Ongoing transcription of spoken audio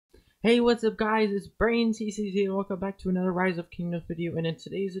Hey, what's up guys, it's BraydenTCT and welcome back to another Rise of Kingdoms video, and in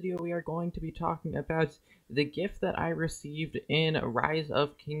today's video we are going to be talking about the gift that I received in Rise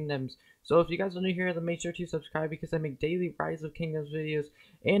of Kingdoms. So if you guys are new here, then make sure to subscribe because I make daily Rise of Kingdoms videos,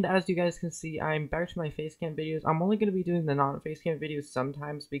 and as you guys can see, I'm back to my facecam videos. I'm only going to be doing the non-facecam videos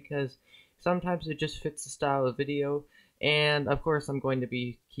sometimes because sometimes it just fits the style of video, and of course I'm going to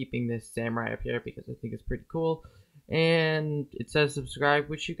be keeping this samurai up here because I think it's pretty cool. And it says subscribe,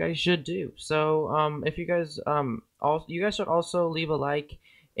 which you guys should do. So if you guys you guys should also leave a like,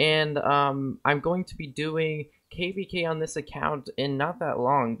 and I'm going to be doing kvk on this account in not that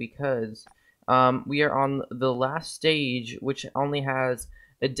long because we are on the last stage, which only has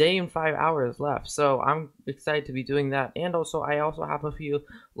a day and 5 hours left. So I'm excited to be doing that, and also I also have a few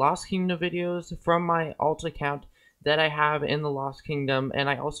Lost Kingdom videos from my alt account that I have in the Lost Kingdom, and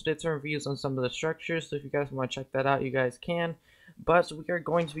I also did some reviews on some of the structures, so if you guys want to check that out, you guys can. But we are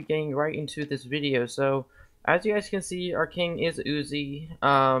going to be getting right into this video. So as you guys can see, our king is Uzi.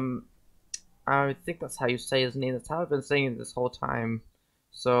 I think that's how you say his name. That's how I've been saying it this whole time,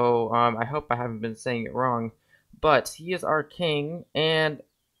 so I hope I haven't been saying it wrong. But he is our king, and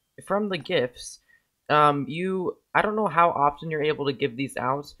from the gifts, I don't know how often you're able to give these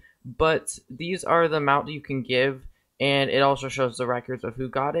out, but these are the amount you can give, and it also shows the records of who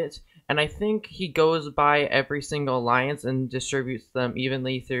got it. And I think he goes by every single alliance and distributes them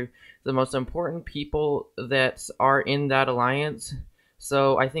evenly through the most important people that are in that alliance.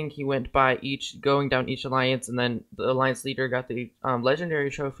 So I think he went by going down each alliance, and then the alliance leader got the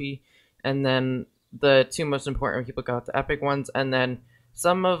legendary trophy, and then the two most important people got the epic ones, and then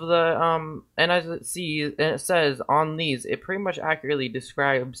some of the and as it says on these, it pretty much accurately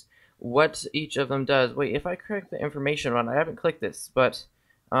describes what each of them does. Wait, if I click the information one, I haven't clicked this, but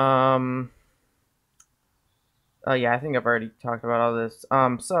yeah, I think I've already talked about all this.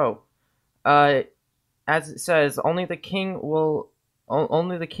 As it says, only the king's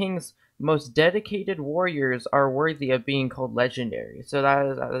most dedicated warriors are worthy of being called legendary. So that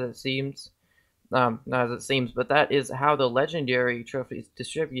is as it seems. Not as it seems, but that is how the legendary trophy is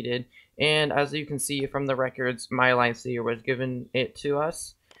distributed. And as you can see from the records, my alliance leader was given it to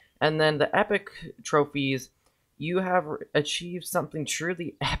us. And then the epic trophies, you have achieved something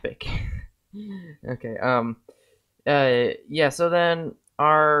truly epic. Okay. Yeah. So then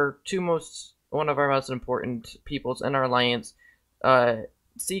one of our most important peoples in our alliance,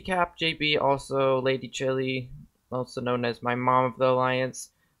 CCAP JB, also Lady Chili, also known as my mom of the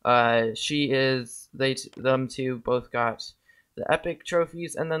alliance. Them two both got the epic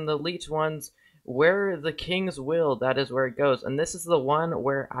trophies, and then the elite ones, where the king's will, that is where it goes. And this is the one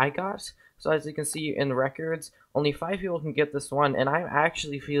where I got. So as you can see in the records, only 5 people can get this one, and I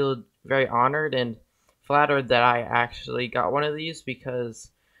actually feel very honored and flattered that I actually got one of these,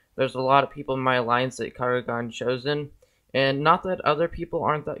 because there's a lot of people in my alliance that could have gotten chosen, and not that other people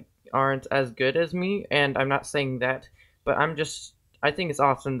aren't as good as me, and I'm not saying that, but I think it's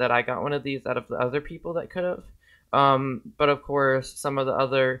awesome that I got one of these out of the other people that could have. But of course, some of the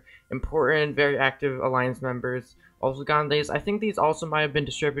other important, very active alliance members also got these. I think these also might have been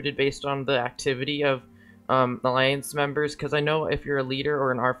distributed based on the activity of alliance members, because I know if you're a leader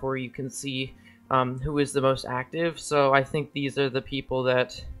or an R4, you can see who is the most active. So I think these are the people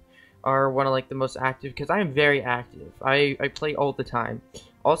that are one of the most active, because I am very active. I play all the time.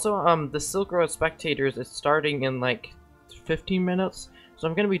 Also, the Silk Road Spectators is starting in 15 minutes, so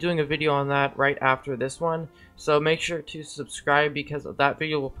I'm going to be doing a video on that right after this one, so make sure to subscribe because that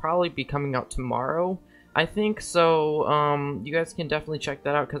video will probably be coming out tomorrow, I think. So you guys can definitely check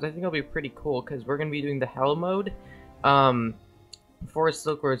that out, because I think it'll be pretty cool, because we're going to be doing the hell mode for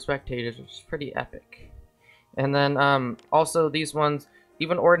Silk Road Spectators, which is pretty epic. And then also these ones,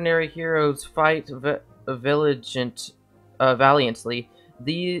 even ordinary heroes fight valiantly.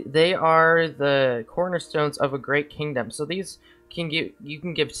 They are the cornerstones of a great kingdom. So these you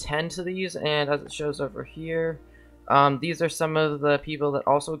can give 10 to these, and as it shows over here, these are some of the people that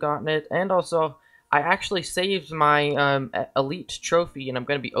also gotten it. And also, I actually saved my elite trophy, and I'm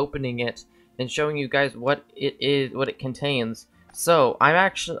going to be opening it and showing you guys what it contains. So I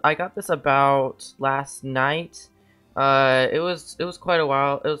got this about last night. It was quite a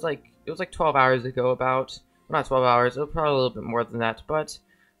while. It was like 12 hours ago, about. Not 12 hours, it was probably a little bit more than that, but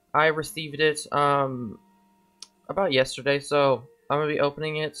I received it about yesterday, so I'm gonna be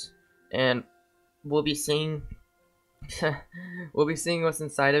opening it, and we'll be seeing what's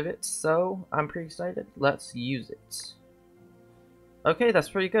inside of it. So I'm pretty excited. Let's use it. Okay, that's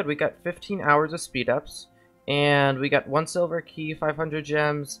pretty good. We got 15 hours of speed ups, and we got 1 silver key, 500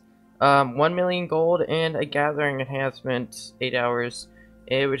 gems, 1 million gold, and a gathering enhancement, 8 hours.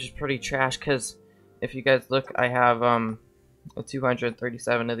 which is pretty trash because if you guys look, I have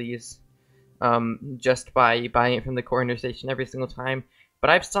 237 of these just by buying it from the corner station every single time. But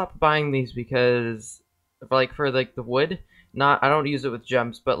I've stopped buying these because for the wood, I don't use it with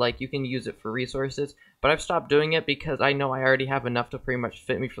gems, but like you can use it for resources. But I've stopped doing it because I know I already have enough to pretty much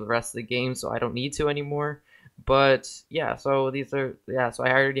fit me for the rest of the game, so I don't need to anymore. But yeah, so so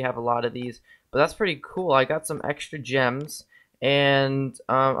I already have a lot of these. But that's pretty cool. I got some extra gems, and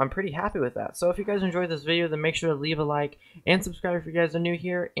I'm pretty happy with that. So if you guys enjoyed this video, then make sure to leave a like and subscribe if you guys are new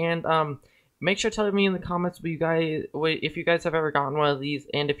here, and make sure to tell me in the comments if you guys have ever gotten one of these,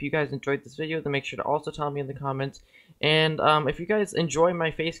 and if you guys enjoyed this video, then make sure to also tell me in the comments. And if you guys enjoy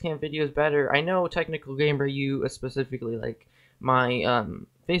my face cam videos better, I know Technical Gamer, you specifically like my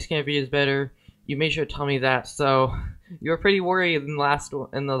face cam videos better. You made sure to tell me that. So you were pretty worried in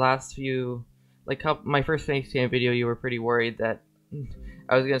the last few, my first face cam video, you were pretty worried that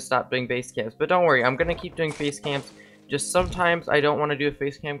I was gonna stop doing face cams. But don't worry, I'm gonna keep doing face cams. Just sometimes I don't want to do a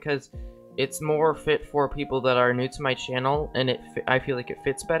face cam because it's more fit for people that are new to my channel, and I feel like it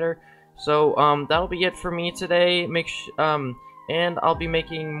fits better. So that'll be it for me today. And I'll be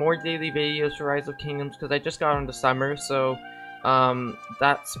making more daily videos for Rise of Kingdoms because I just got into summer, so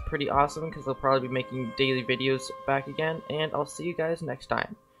that's pretty awesome because I'll probably be making daily videos back again. And I'll see you guys next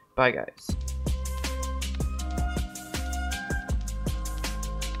time. Bye guys.